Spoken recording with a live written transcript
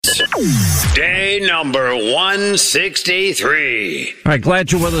Day number 163. All right,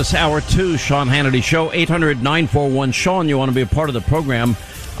 glad you're with us. Hour 2, Sean Hannity Show, 800-941-SEAN. You want to be a part of the program.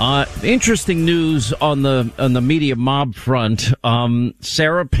 Interesting news on the media mob front.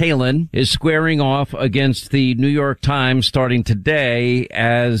 Sarah Palin is squaring off against the New York Times starting today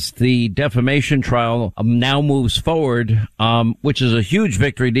as the defamation trial now moves forward, which is a huge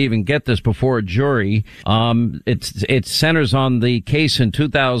victory to even get this before a jury. It centers on the case in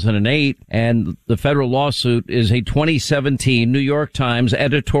 2008, and the federal lawsuit is a 2017 New York Times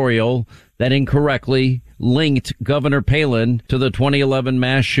editorial that incorrectly linked Governor Palin to the 2011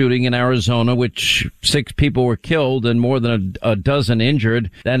 mass shooting in Arizona, which 6 people were killed and more than a dozen injured.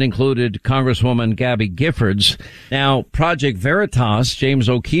 That included Congresswoman Gabby Giffords. Now, Project Veritas, James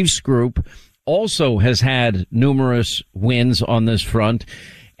O'Keefe's group, also has had numerous wins on this front.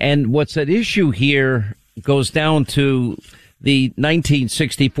 And what's at issue here goes down to the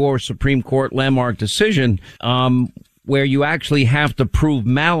 1964 Supreme Court landmark decision, where you actually have to prove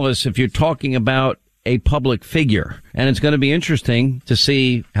malice if you're talking about a public figure. And it's going to be interesting to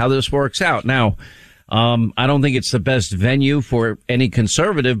see how this works out. Now, I don't think it's the best venue for any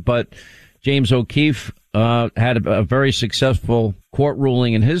conservative, but James O'Keefe had a very successful court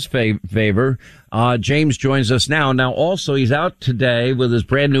ruling in his favor. James joins us now. Now, also, he's out today with his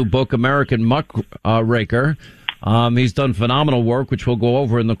brand new book, American Muckraker. He's done phenomenal work, which we'll go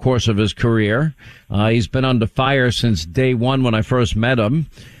over in the course of his career. He's been under fire since day one when I first met him.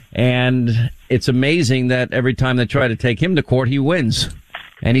 And it's amazing that every time they try to take him to court, he wins.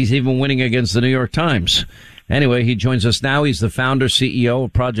 And he's even winning against the New York Times. Anyway, he joins us now. He's the founder, CEO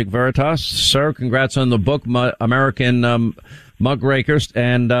of Project Veritas. Sir, congrats on the book, American Muckrakers.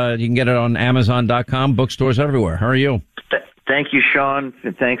 And you can get it on Amazon.com, bookstores everywhere. How are you? Thank you, Sean,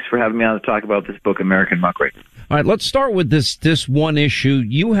 and thanks for having me on to talk about this book, American Muckraker. All right, let's start with this one issue.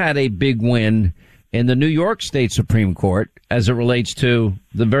 You had a big win in the New York State Supreme Court as it relates to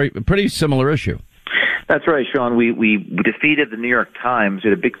the pretty similar issue. That's right, Sean. We defeated the New York Times. We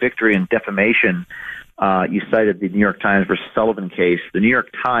had a big victory in defamation. You cited the New York Times versus Sullivan case. The New York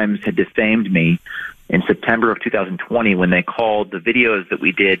Times had defamed me in September of 2020 when they called the videos that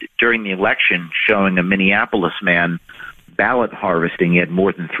we did during the election showing a Minneapolis man ballot harvesting. He had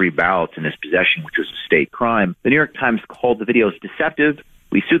more than 3 ballots in his possession, which was a state crime. The New York Times called the videos deceptive.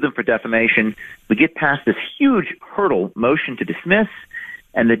 We sued them for defamation. We get past this huge hurdle, motion to dismiss,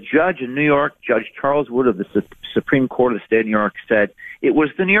 and the judge in New York, Judge Charles Wood of the Supreme Court of the state of New York, said it was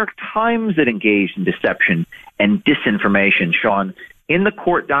the New York Times that engaged in deception and disinformation, Sean. In the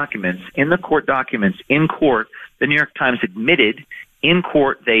court documents, in court, the New York Times admitted in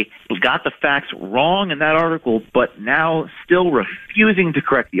court they got the facts wrong in that article, but now still refusing to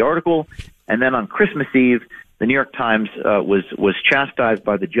correct the article. And then on Christmas Eve, the New York Times was chastised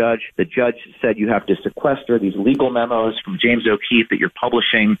by the judge. The judge said you have to sequester these legal memos from James O'Keefe that you're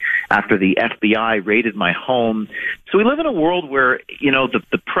publishing after the FBI raided my home. So we live in a world where,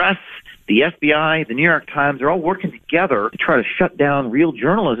 the press, the FBI, the New York Times are all working together to try to shut down real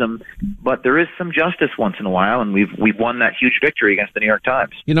journalism, but there is some justice once in a while, and we've won that huge victory against the New York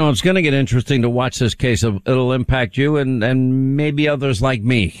Times. It's going to get interesting to watch this case. It'll impact you and maybe others like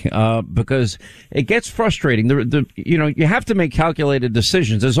me, because it gets frustrating. You have to make calculated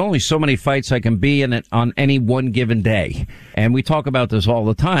decisions. There's only so many fights I can be in it on any one given day. And we talk about this all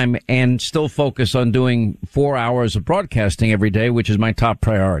the time and still focus on doing 4 hours of broadcasting every day, which is my top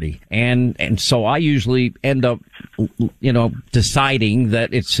priority. And so I usually end up, deciding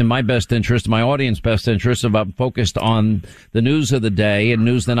that it's in my best interest, my audience best interest, if I'm focused on the news of the day and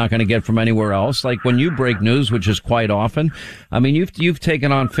news they're not going to get from anywhere else. Like when you break news, which is quite often. I mean, you've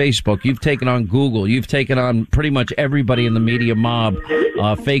taken on Facebook, you've taken on Google, you've taken on pretty much everybody in the media mob,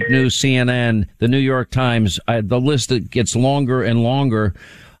 fake news, CNN, the New York Times. The list gets longer and longer.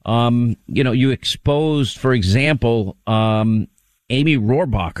 You exposed, for example, Amy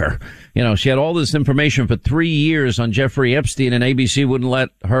Rohrbacher. She had all this information for 3 years on Jeffrey Epstein, and ABC wouldn't let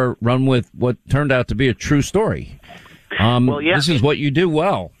her run with what turned out to be a true story. This is what you do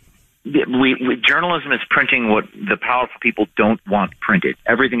well. Journalism is printing what the powerful people don't want printed.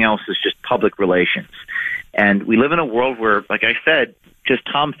 Everything else is just public relations. And we live in a world where, like I said, just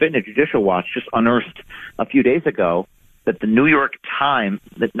Tom Fitton at Judicial Watch just unearthed a few days ago that the New York Times,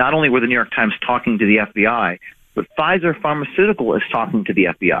 that not only were the New York Times talking to the FBI, but Pfizer Pharmaceutical is talking to the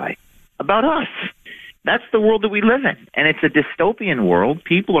FBI about us. That's the world that we live in. And it's a dystopian world.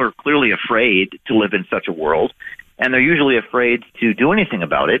 People are clearly afraid to live in such a world, and they're usually afraid to do anything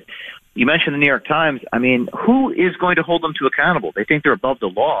about it. You mentioned the New York Times. I mean, who is going to hold them to accountable? They think they're above the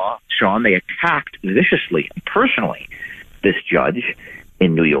law, Sean. They attacked viciously and personally this judge.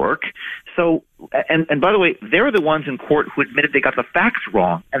 in New York. So, and by the way, they're the ones in court who admitted they got the facts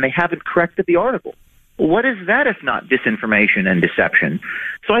wrong, and they haven't corrected the article. What is that if not disinformation and deception?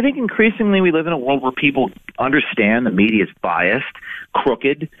 So I think increasingly we live in a world where people understand the media is biased,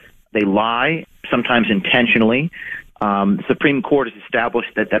 crooked, they lie, sometimes intentionally. The Supreme Court has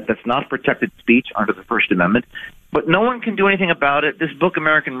established that that's not protected speech under the First Amendment, but no one can do anything about it. This book,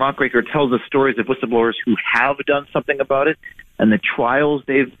 American Muckraker, tells the stories of whistleblowers who have done something about it, and the trials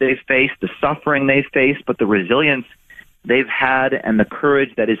they've faced, the suffering they've faced, but the resilience they've had and the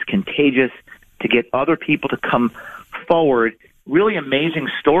courage that is contagious to get other people to come forward. Really amazing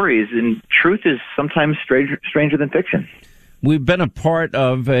stories, and truth is sometimes stranger than fiction. We've been a part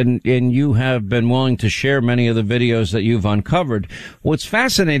of, and you have been willing to share many of the videos that you've uncovered. What's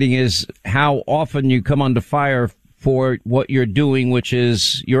fascinating is how often you come under fire for what you're doing, which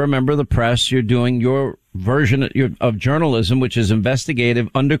is you're a member of the press. You're doing your version of journalism, which is investigative,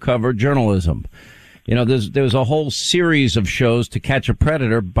 undercover journalism. You know, there's a whole series of shows, To Catch a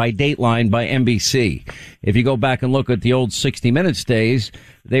Predator by Dateline by NBC. If you go back and look at the old 60 Minutes days,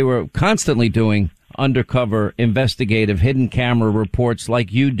 they were constantly doing undercover, investigative, hidden camera reports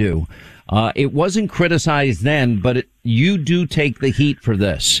like you do. It wasn't criticized then, but you do take the heat for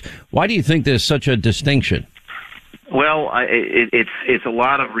this. Why do you think there's such a distinction? Well, it's a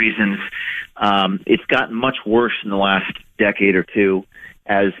lot of reasons. It's gotten much worse in the last decade or two.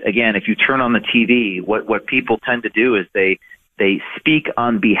 As again, if you turn on the TV, what people tend to do is they speak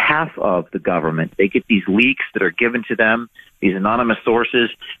on behalf of the government. They get these leaks that are given to them, these anonymous sources.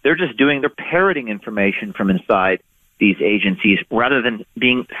 They're parroting information from inside these agencies rather than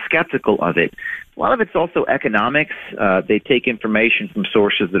being skeptical of it. A lot of it's also economics. They take information from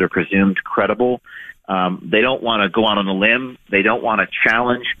sources that are presumed credible. They don't want to go out on a limb. They don't want to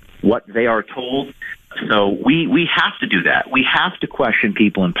challenge what they are told. So we have to do that. We have to question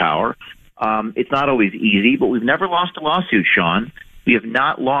people in power. It's not always easy, but we've never lost a lawsuit, Sean. We have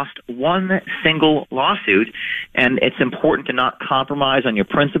not lost one single lawsuit, and it's important to not compromise on your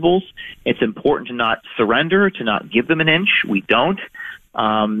principles. It's important to not surrender, to not give them an inch. We don't.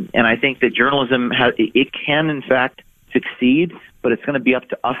 And I think that journalism it can, in fact, succeed, but it's going to be up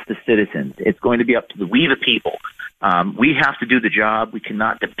to us, the citizens. It's going to be up to we, the people. We have to do the job. We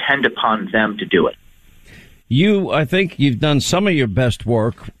cannot depend upon them to do it. I think you've done some of your best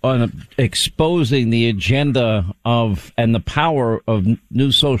work on exposing the agenda of and the power of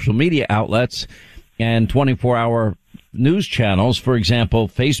new social media outlets and 24-hour news channels. For example,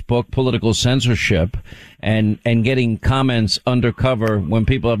 Facebook, political censorship, and getting comments undercover when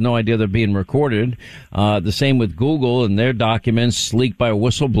people have no idea they're being recorded. The same with Google and their documents leaked by a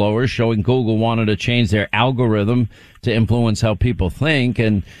whistleblower showing Google wanted to change their algorithm to influence how people think.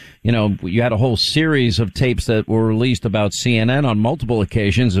 And, you know, you had a whole series of tapes that were released about CNN on multiple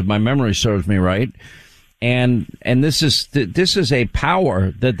occasions, if my memory serves me right. And this is a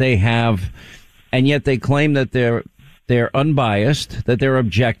power that they have, and yet they claim that they're unbiased, that they're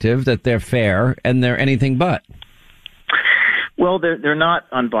objective, that they're fair, and they're anything but. Well, they're not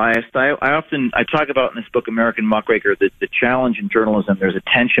unbiased. I talk about in this book, American Muckraker, that the challenge in journalism, there's a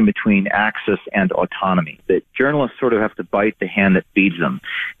tension between access and autonomy, that journalists sort of have to bite the hand that feeds them.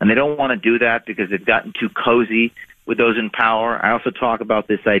 And they don't want to do that because they've gotten too cozy with those in power. I also talk about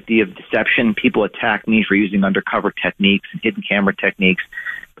this idea of deception. People attack me for using undercover techniques and hidden camera techniques.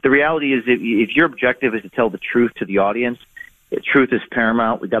 But the reality is, if your objective is to tell the truth to the audience, the truth is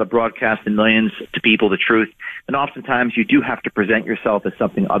paramount. We've got to broadcast to millions to people the truth. And oftentimes you do have to present yourself as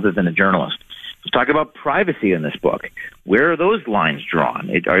something other than a journalist. Let's talk about privacy in this book. Where are those lines drawn?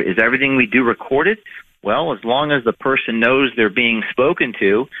 Is everything we do recorded? Well, as long as the person knows they're being spoken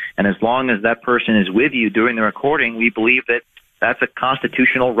to, and as long as that person is with you during the recording, we believe that that's a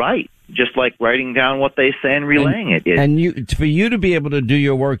constitutional right, just like writing down what they say and relaying it. And for you to be able to do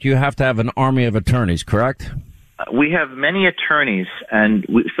your work, you have to have an army of attorneys, correct? We have many attorneys, and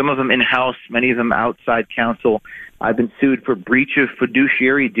some of them in-house, many of them outside counsel. I've been sued for breach of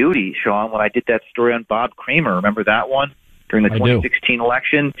fiduciary duty, Sean, when I did that story on Bob Kramer. Remember that one during the 2016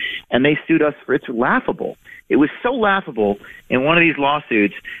 election? And they sued us for it's laughable. It was so laughable. In one of these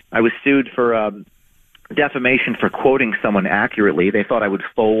lawsuits, I was sued for defamation for quoting someone accurately. They thought I would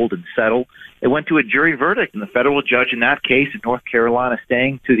fold and settle. It went to a jury verdict, and the federal judge in that case in North Carolina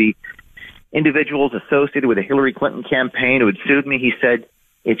saying to the individuals associated with the Hillary Clinton campaign who had sued me, he said,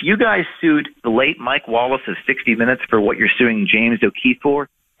 if you guys sued the late Mike Wallace of 60 Minutes for what you're suing James O'Keefe for,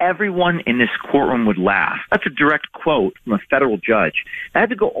 everyone in this courtroom would laugh. That's a direct quote from a federal judge. I had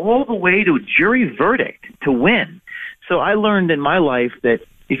to go all the way to a jury verdict to win. So I learned in my life that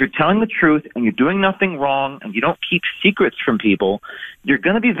if you're telling the truth and you're doing nothing wrong and you don't keep secrets from people, you're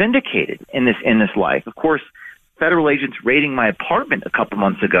going to be vindicated in this life. Of course, federal agents raiding my apartment a couple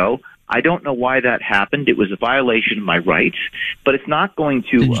months ago, I don't know why that happened. It was a violation of my rights, but it's not going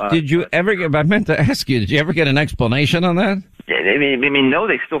to... Did you ever get... I meant to ask you, did you ever get an explanation on that? I mean, no,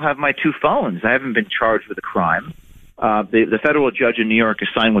 they still have my 2 phones. I haven't been charged with a crime. The federal judge in New York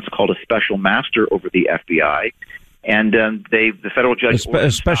assigned what's called a special master over the FBI, and the federal judge...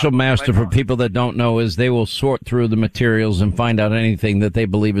 A special master, for people that don't know, is they will sort through the materials and find out anything that they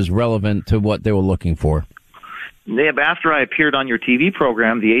believe is relevant to what they were looking for. After I appeared on your TV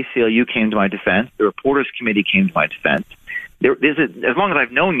program, the ACLU came to my defense. The Reporters Committee came to my defense. As long as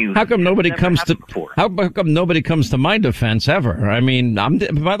I've known you, how come nobody comes to my defense ever? I mean,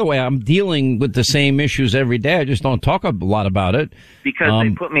 by the way, I'm dealing with the same issues every day. I just don't talk a lot about it because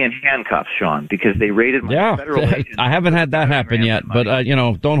they put me in handcuffs, Sean. Because they raided my federal agents. I haven't had that happen yet, but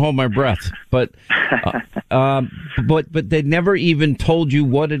don't hold my breath. But but they never even told you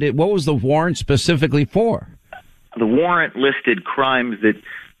what it is. What was the warrant specifically for? The warrant listed crimes that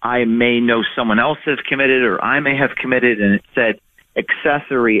I may know someone else has committed or I may have committed, and it said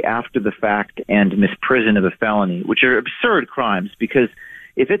accessory after the fact and misprision of a felony, which are absurd crimes because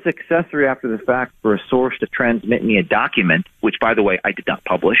if it's accessory after the fact for a source to transmit me a document, which, by the way, I did not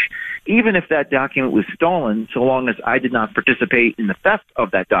publish, even if that document was stolen, so long as I did not participate in the theft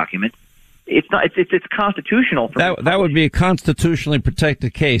of that document, it's constitutional. That would be a constitutionally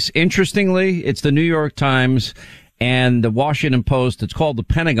protected case. Interestingly, it's the New York Times and the Washington Post. It's called the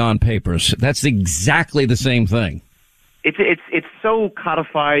Pentagon Papers. That's exactly the same thing. It's so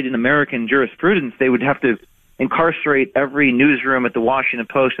codified in American jurisprudence, they would have to incarcerate every newsroom at the Washington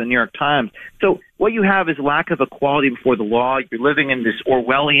Post and the New York Times. So what you have is lack of equality before the law. You're living in this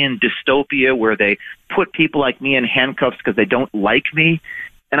Orwellian dystopia where they put people like me in handcuffs because they don't like me.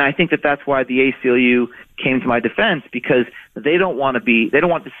 And I think that's why the ACLU came to my defense, because they don't want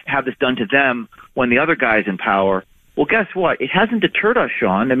to have this done to them when the other guy's in power. Well, guess what? It hasn't deterred us,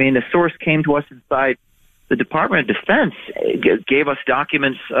 Sean. I mean, the source came to us inside the Department of Defense, gave us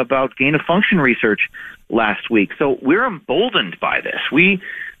documents about gain-of-function research last week. So we're emboldened by this. We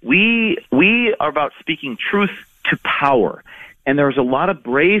are about speaking truth to power. And there's a lot of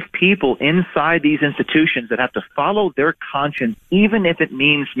brave people inside these institutions that have to follow their conscience, even if it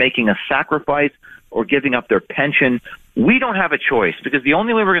means making a sacrifice or giving up their pension. We don't have a choice, because the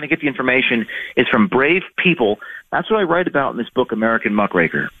only way we're going to get the information is from brave people. That's what I write about in this book, American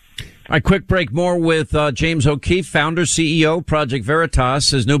Muckraker. All right, quick break. More with James O'Keefe, founder, CEO, Project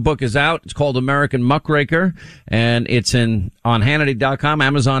Veritas. His new book is out. It's called American Muckraker, and it's on Hannity.com,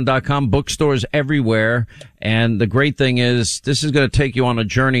 Amazon.com, bookstores everywhere. And the great thing is, this is going to take you on a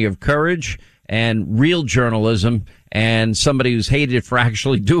journey of courage and real journalism, and somebody who's hated for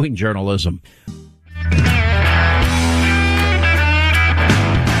actually doing journalism.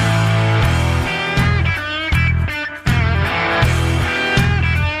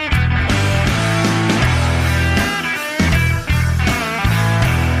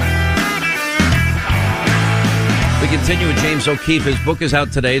 Continue with James O'Keefe. His book is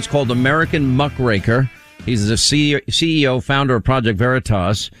out today. It's called American Muckraker. He's the CEO, founder of Project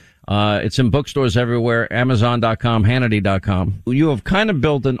Veritas. It's in bookstores everywhere, Amazon.com, Hannity.com. You have kind of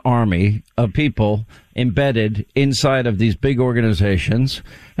built an army of people embedded inside of these big organizations.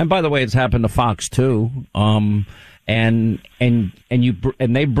 And by the way, it's happened to Fox too. And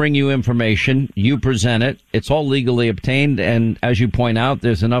they bring you information. You present it. It's all legally obtained. And as you point out,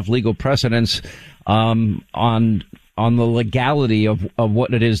 there's enough legal precedence on the legality of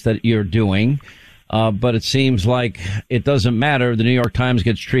what it is that you're doing. But it seems like it doesn't matter. The New York Times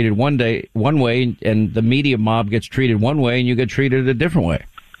gets treated one way, and the media mob gets treated one way, and you get treated a different way.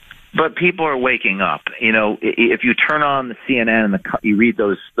 But people are waking up. You know, if you turn on the CNN and you read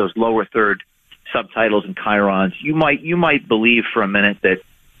those lower third subtitles and chyrons, you might believe for a minute that,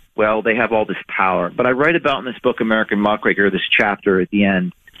 well, they have all this power. But I write about in this book, American Muckraker, this chapter at the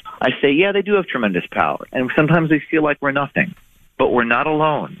end, I say, yeah, they do have tremendous power. And sometimes we feel like we're nothing. But we're not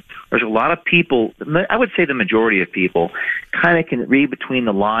alone. There's a lot of people, I would say the majority of people, kind of can read between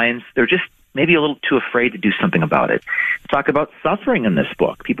the lines. They're just maybe a little too afraid to do something about it. Talk about suffering in this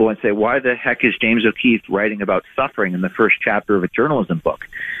book. People would say, why the heck is James O'Keefe writing about suffering in the first chapter of a journalism book?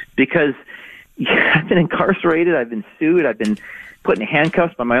 Because I've been incarcerated, I've been sued, I've been put in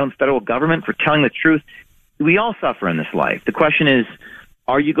handcuffs by my own federal government for telling the truth. We all suffer in this life. The question is,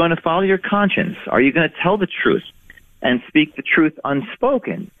 are you going to follow your conscience? Are you going to tell the truth and speak the truth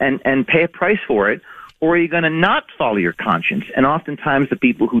unspoken and pay a price for it? or are you going to not follow your conscience? And oftentimes the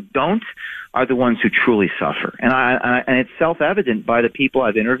people who don't are the ones who truly suffer. And it's self-evident by the people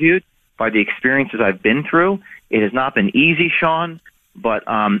I've interviewed, by the experiences I've been through. It has not been easy, Sean, but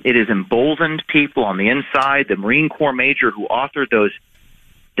it has emboldened people on the inside. The Marine Corps major who authored those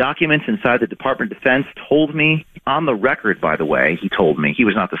documents inside the Department of Defense told me, on the record, by the way, he told me, he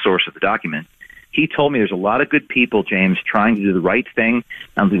was not the source of the document, he told me there's a lot of good people, James, trying to do the right thing,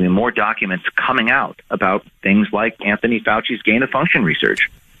 and there'll be more documents coming out about things like Anthony Fauci's gain-of-function research.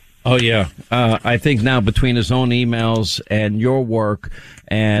 Oh, yeah. I think now between his own emails and your work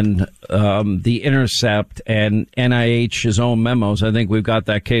and The Intercept and NIH, his own memos, I think we've got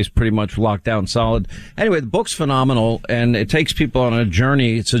that case pretty much locked down solid. Anyway, the book's phenomenal, and it takes people on a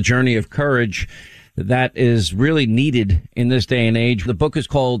journey. It's a journey of courage that is really needed in this day and age. The book is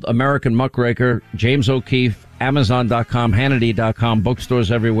called American Muckraker, James O'Keefe, Amazon.com, Hannity.com, bookstores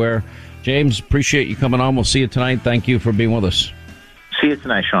everywhere. James, appreciate you coming on. We'll see you tonight. Thank you for being with us. See you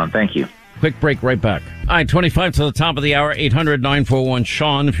tonight, Sean. Thank you. Quick break, right back. All right, 25 to the top of the hour,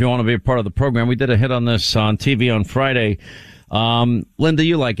 800-941-SEAN if you want to be a part of the program. We did a hit on this on TV on Friday. Linda,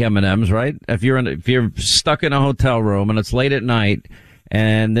 you like M&Ms, right? If you're stuck in a hotel room and it's late at night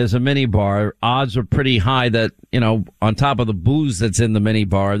and there's a mini bar, odds are pretty high that, on top of the booze that's in the mini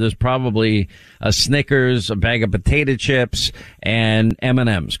bar, there's probably a Snickers, a bag of potato chips, and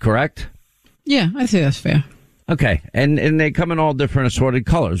M&Ms, correct? Yeah, I think that's fair. Okay, and they come in all different assorted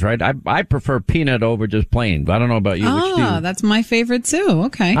colors, right? I prefer peanut over just plain. I don't know about you. That's my favorite too.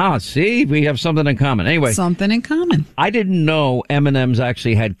 Okay. See, we have something in common. Anyway, something in common. I didn't know M&Ms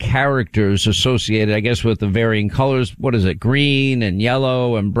actually had characters associated, I guess, with the varying colors. What is it? Green and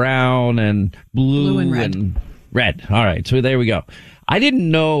yellow and brown and blue and red. All right, so there we go. I didn't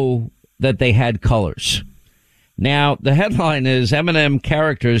know that they had colors. Now, the headline is M&M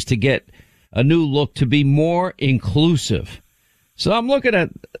characters to get a new look to be more inclusive. So I'm looking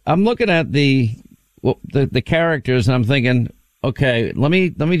at the characters and I'm thinking, okay, let me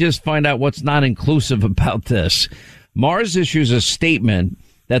just find out what's not inclusive about this. Mars issues a statement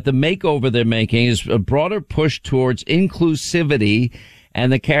that the makeover they're making is a broader push towards inclusivity,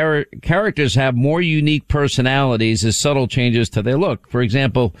 and the characters have more unique personalities as subtle changes to their look. For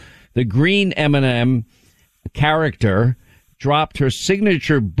example, the green M&M character dropped her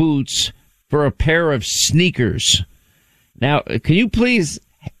signature boots for a pair of sneakers. Now, can you please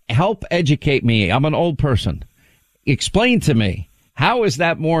help educate me? I'm an old person. Explain to me, how is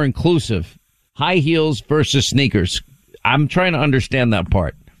that more inclusive? High heels versus sneakers. I'm trying to understand that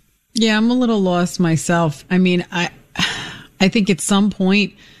part. Yeah, I'm a little lost myself. I mean, I think at some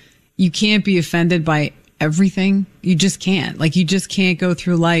point you can't be offended by everything. You just can't. You just can't go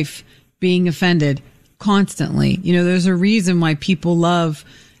through life being offended constantly. There's a reason why people love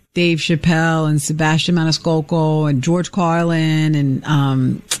Dave Chappelle and Sebastian Maniscalco and George Carlin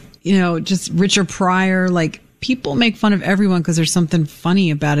and, just Richard Pryor. People make fun of everyone because there's something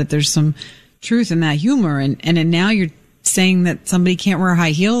funny about it. There's some truth in that humor. And now you're saying that somebody can't wear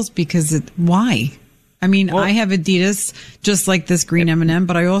high heels because why? I mean, I have Adidas just like this green M&M,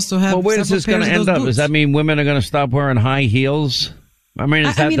 but I also have. Well, where is this going to end up? Boots. Does that mean women are going to stop wearing high heels? I mean,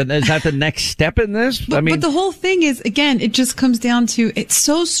 is that the next step in this? But the whole thing is, again, it just comes down to, it's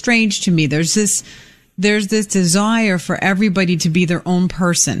so strange to me. There's this desire for everybody to be their own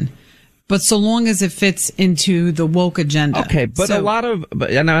person, but so long as it fits into the woke agenda. Okay, but a lot of,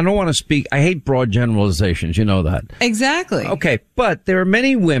 and I don't want to speak, I hate broad generalizations, you know that. Exactly. Okay, but there are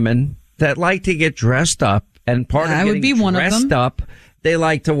many women that like to get dressed up, and part of getting dressed up, they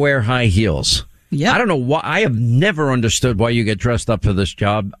like to wear high heels. Yeah. I don't know why. I have never understood why you get dressed up for this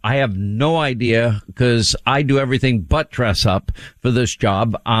job. I have no idea, because I do everything but dress up for this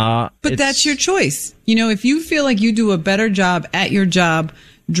job. But that's your choice. If you feel like you do a better job at your job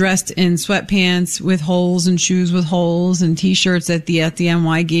dressed in sweatpants with holes and shoes with holes and T-shirts that the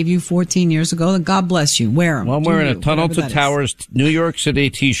FDNY gave you 14 years ago, then God bless you. Wear them. Well, I'm wearing a Tunnel to Towers New York City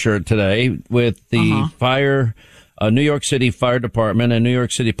T-shirt today with the New York City Fire Department and New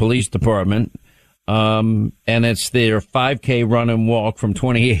York City Police Department. And it's their 5K run and walk from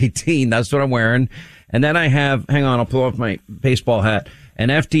 2018. That's what I'm wearing. And then I have, hang on, I'll pull off my baseball hat, an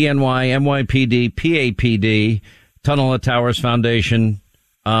FDNY, NYPD, PAPD, Tunnel of Towers Foundation,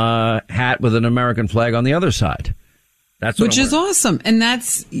 hat with an American flag on the other side. That's what Which is awesome. And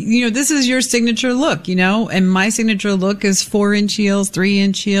that's, this is your signature look, and my signature look is 4-inch heels,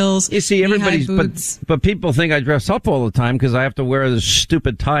 3-inch heels. You see, but people think I dress up all the time because I have to wear this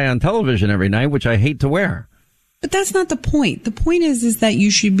stupid tie on television every night, which I hate to wear. But that's not the point. The point is that you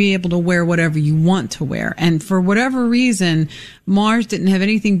should be able to wear whatever you want to wear. And for whatever reason, Mars didn't have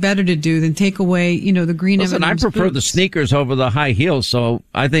anything better to do than take away, the green Listen, M&M's I prefer boots. the sneakers over the high heels, so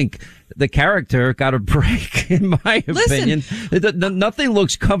I think the character got a break, in my opinion. Nothing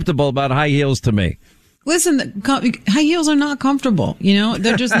looks comfortable about high heels to me. Listen, high heels are not comfortable.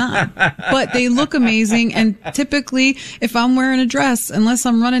 They're just not. But they look amazing. And typically, if I'm wearing a dress, unless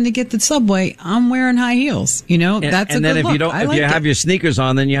I'm running to get the subway, I'm wearing high heels. That's a good look. If you have your sneakers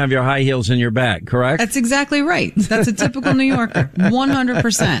on, then you have your high heels in your bag, correct? That's exactly right. That's a typical New Yorker,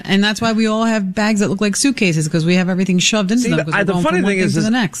 100%. And that's why we all have bags that look like suitcases, because we have everything shoved into them. Because we're going from one thing to the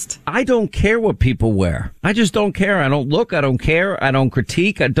next. I don't care what people wear. I just don't care. I don't look. I don't care. I don't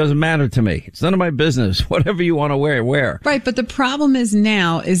critique. It doesn't matter to me. It's none of my business. Whatever you want to wear, wear. Right, but the problem is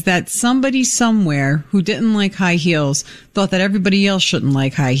that somebody somewhere who didn't like high heels thought that everybody else shouldn't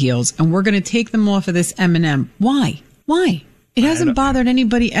like high heels, and we're going to take them off of this M&M. Why? It hasn't bothered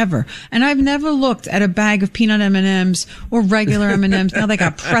anybody ever. And I've never looked at a bag of peanut M&Ms or regular M&Ms. Now they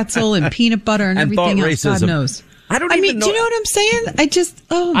got pretzel and peanut butter and everything else. God knows. I mean, do you know what I'm saying?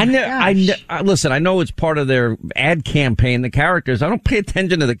 Listen, I know it's part of their ad campaign, the characters. I don't pay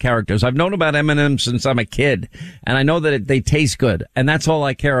attention to the characters. I've known about M&M's since I'm a kid, and I know that they taste good, and that's all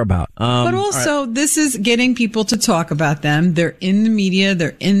I care about. But also, this is getting people to talk about them. They're in the media.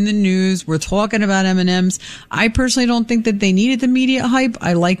 They're in the news. We're talking about M&M's. I personally don't think that they needed the media hype.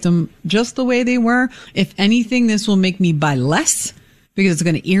 I liked them just the way they were. If anything, this will make me buy less because it's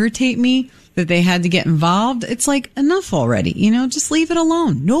going to irritate me that they had to get involved. It's like, enough already, just leave it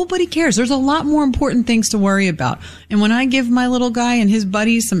alone. Nobody cares. There's a lot more important things to worry about. And when I give my little guy and his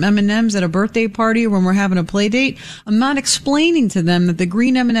buddies some M&Ms at a birthday party or when we're having a play date, I'm not explaining to them that the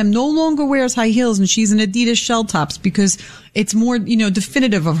green M&M no longer wears high heels and she's in Adidas shell tops because it's more,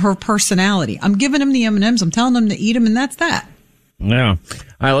 definitive of her personality. I'm giving them the M&Ms. I'm telling them to eat them, and that's that. Yeah. All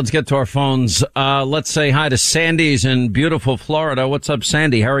right, let's get to our phones. Let's say hi to Sandy's in beautiful Florida. What's up,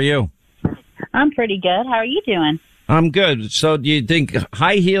 Sandy? How are you? I'm pretty good. How are you doing? I'm good. So do you think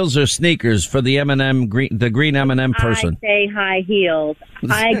high heels or sneakers for the the green M&M person? I say high heels.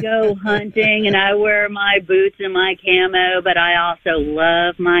 I go hunting and I wear my boots and my camo, but I also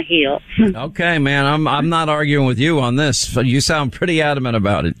love my heels. Okay, man. I'm not arguing with you on this. But you sound pretty adamant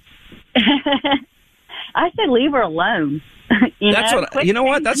about it. I said leave her alone.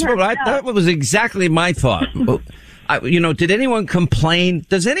 That was exactly my thought. Did anyone complain?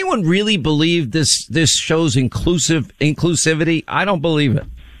 Does anyone really believe this shows inclusivity? I don't believe it.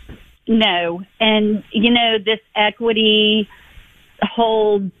 No. And, this equity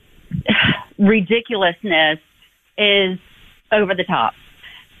whole ridiculousness is over the top.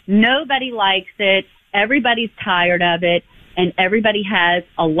 Nobody likes it. Everybody's tired of it. And everybody has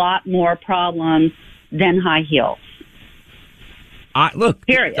a lot more problems than high heels.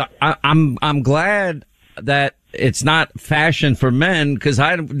 Period. I'm glad that it's not fashion for men, because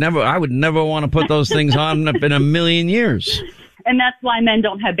I would never want to put those things on in a million years. And that's why men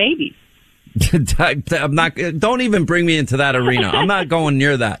don't have babies. I'm not. Don't even bring me into that arena. I'm not going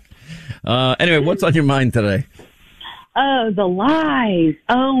near that. Anyway, what's on your mind today? Oh, the lies.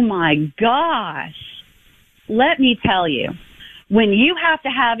 Oh my gosh. Let me tell you, when you have to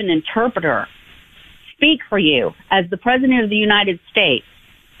have an interpreter speak for you as the President of the United States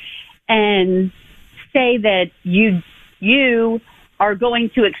and say that you are going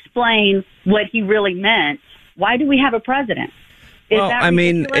to explain what he really meant, why do we have a president? I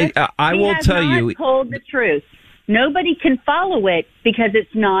will tell you. He has not told the truth. Nobody can follow it because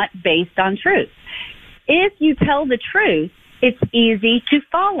it's not based on truth. If you tell the truth, it's easy to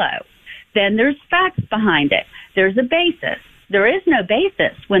follow. Then there's facts behind it. There's a basis. There is no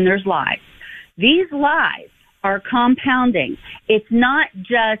basis when there's lies. These lies are compounding. It's not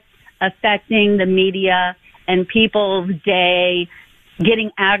just affecting the media and people's day,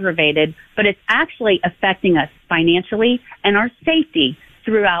 getting aggravated, but it's actually affecting us financially and our safety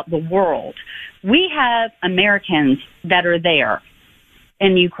throughout the world. We have Americans that are there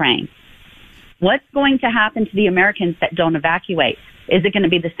in Ukraine. What's going to happen to the Americans that don't evacuate? Is it going to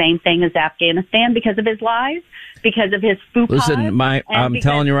be the same thing as Afghanistan because of his lies? Because of his faux pas? Listen, I'm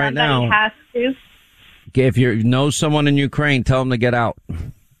telling you right now, has to? If you know someone in Ukraine, tell them to get out.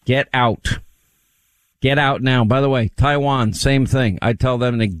 Get out. Get out now. By the way, Taiwan, same thing. I tell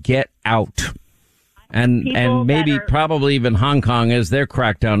them to get out. And maybe probably even Hong Kong, as their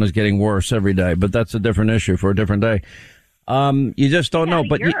crackdown is getting worse every day. But that's a different issue for a different day. You just don't know.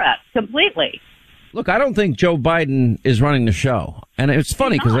 But Europe, completely. Look, I don't think Joe Biden is running the show. And it's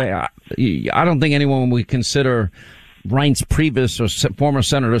funny because I don't think anyone would consider Reince Priebus or former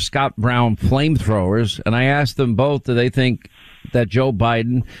Senator Scott Brown flamethrowers, and I asked them both, do they think that Joe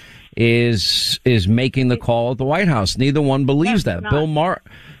Biden is making the call at the White House? Neither one believes that. Bill Maher,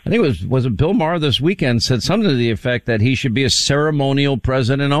 I think it was it Bill Maher this weekend said something to the effect that he should be a ceremonial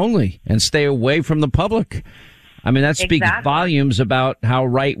president only and stay away from the public. I mean, that speaks volumes about how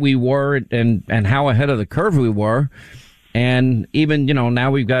right we were and how ahead of the curve we were. And even,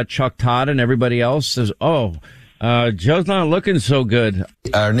 now we've got Chuck Todd and everybody else says, Joe's not looking so good.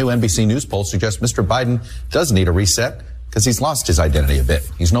 Our new NBC News poll suggests Mr. Biden does need a reset because he's lost his identity a bit.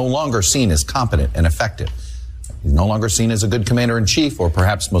 He's no longer seen as competent and effective. He's no longer seen as a good commander-in-chief, or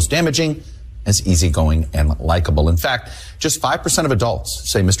perhaps most damaging, as easygoing and likable. In fact, just 5% of adults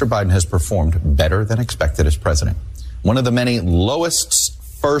say Mr. Biden has performed better than expected as president. One of the many lowests,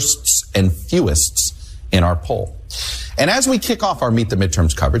 firsts, and fewest in our poll. And as we kick off our Meet the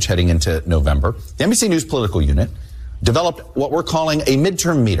Midterms coverage heading into November, the NBC News political unit developed what we're calling a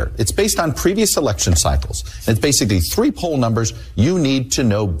midterm meter. It's based on previous election cycles. It's basically 3 poll numbers you need to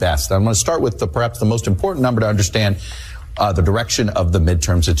know best. I'm going to start with perhaps the most important number to understand the direction of the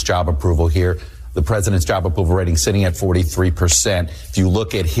midterms. It's job approval here. The president's job approval rating sitting at 43%. If you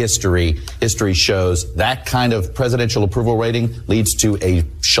look at history shows that kind of presidential approval rating leads to a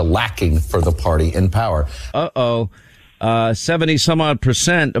shellacking for the party in power. 70 some odd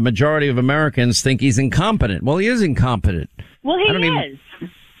percent, a majority of Americans think he's incompetent. Well, he is incompetent. Well, he is.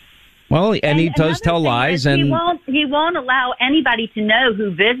 Well, and he does tell lies, and he won't allow anybody to know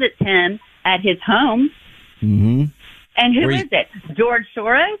who visits him at his home. Mm-hmm. And who is it? George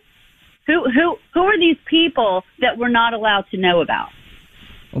Soros? Who are these people that we're not allowed to know about?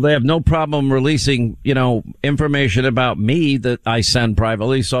 Well, they have no problem releasing, information about me that I send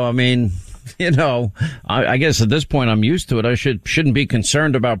privately. So, I mean, I guess at this point I'm used to it. I shouldn't be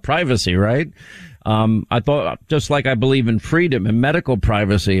concerned about privacy, right? I thought, just like I believe in freedom and medical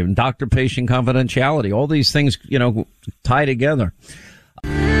privacy and doctor-patient confidentiality, all these things, tie together.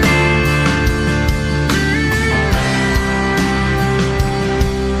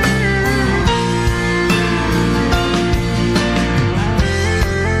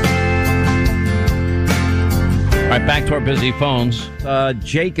 All right, back to our busy phones.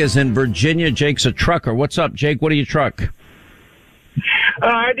 Jake is in Virginia. Jake's a trucker. What's up, Jake? What do you truck?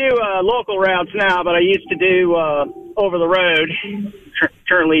 I do local routes now, but I used to do over the road.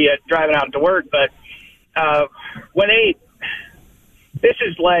 Currently driving out to work, but this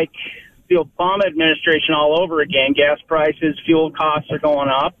is like the Obama administration all over again. Gas prices, fuel costs are going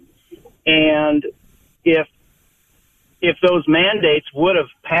up, and if those mandates would have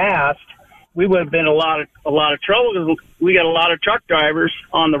passed, we would have been a lot of trouble because we got a lot of truck drivers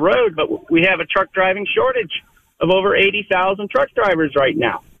on the road, but we have a truck driving shortage of over 80,000 truck drivers right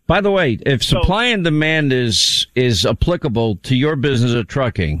now. By the way, if supply and demand is applicable to your business of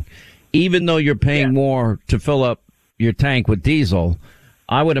trucking, even though you're paying more to fill up your tank with diesel,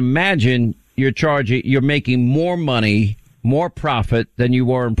 I would imagine you're making more money, more profit than you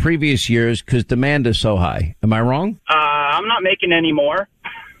were in previous years because demand is so high. Am I wrong? I'm not making any more.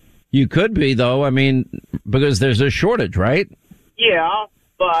 You could be, though. I mean, because there's a shortage, right? Yeah,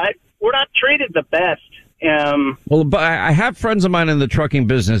 but we're not treated the best. Well, but I have friends of mine in the trucking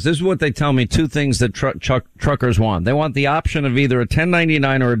business. This is what they tell me. 2 things that truckers want. They want the option of either a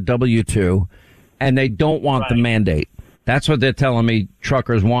 1099 or a W-2, and they don't want the mandate. That's what they're telling me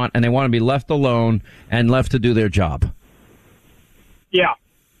truckers want, and they want to be left alone and left to do their job. Yeah.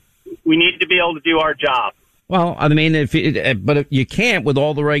 We need to be able to do our job. Well, I mean, but you can't with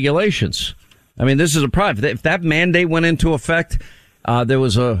all the regulations. I mean, this is a problem. If that mandate went into effect, there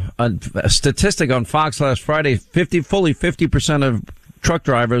was a statistic on Fox last Friday, fully 50% of truck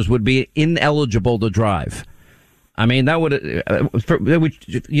drivers would be ineligible to drive. I mean, that would,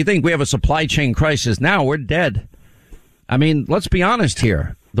 you think we have a supply chain crisis now? We're dead. I mean, let's be honest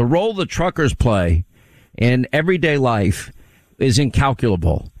here. The role the truckers play in everyday life is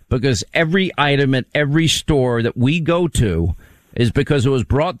incalculable. Because every item at every store that we go to is because it was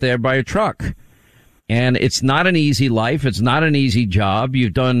brought there by a truck. And it's not an easy life. It's not an easy job.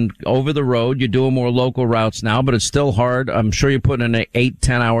 You've done over the road. You're doing more local routes now, but it's still hard. I'm sure you put in an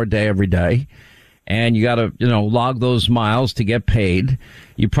 8-10 hour day every day. And you got to, log those miles to get paid.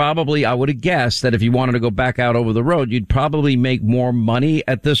 You probably, I would have guessed that if you wanted to go back out over the road, you'd probably make more money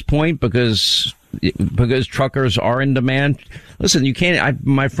at this point because truckers are in demand. Listen, you can't,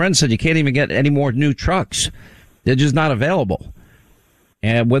 my friend said you can't even get any more new trucks. They're just not available.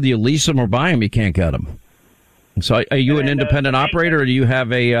 And whether you lease them or buy them, you can't get them. So are you an independent operator or do you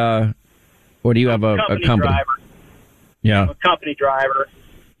have a company? Driver. Yeah. I'm a company driver.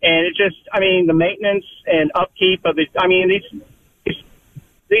 And it just, I mean, the maintenance and upkeep of these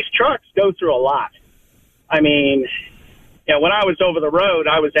trucks go through a lot. I mean, when I was over the road,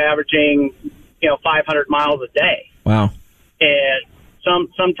 I was averaging, 500 miles a day. Wow. And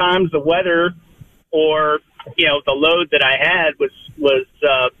sometimes the weather or, the load that I had was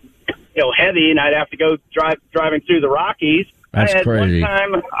heavy, and I'd have to go driving through the Rockies. That's crazy. One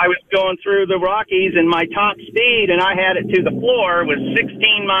time I was going through the Rockies, and my top speed, and I had it to the floor, was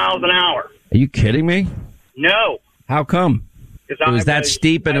 16 miles an hour. Are you kidding me? No. How come? It was that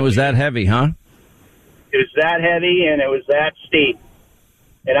steep and it was that heavy, huh? It was that heavy and it was that steep.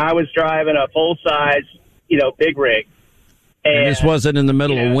 And I was driving a full-size, big rig. And this wasn't in the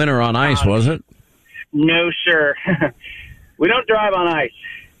middle of winter on ice, was it? No, sir. We don't drive on ice.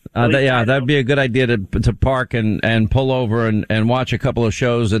 That'd be a good idea to park and pull over and watch a couple of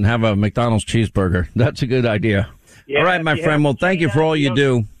shows and have a McDonald's cheeseburger. That's a good idea. Yeah, all right, my friend. Well, thank you for all you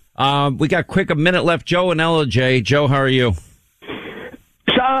do. We got a minute left. Joe and LJ. Joe, how are you?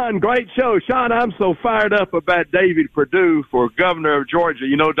 Sean, great show. Sean, I'm so fired up about David Perdue for governor of Georgia.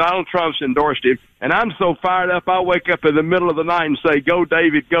 Donald Trump's endorsed him, and I'm so fired up I wake up in the middle of the night and say, go,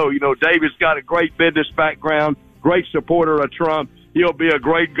 David, go. David's got a great business background, great supporter of Trump. He'll be a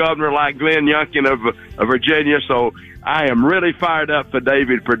great governor like Glenn Youngkin of Virginia. So I am really fired up for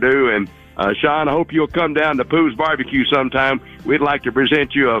David Perdue. And, Sean, I hope you'll come down to Pooh's Barbecue sometime. We'd like to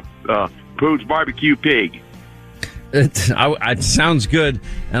present you a Pooh's Barbecue pig. It sounds good,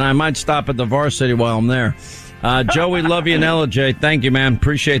 and I might stop at the Varsity while I'm there. Joe, we love you and LJ. Thank you, man.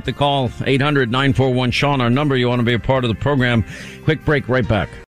 Appreciate the call. 800-941-SEAN, our number. You want to be a part of the program. Quick break, right back.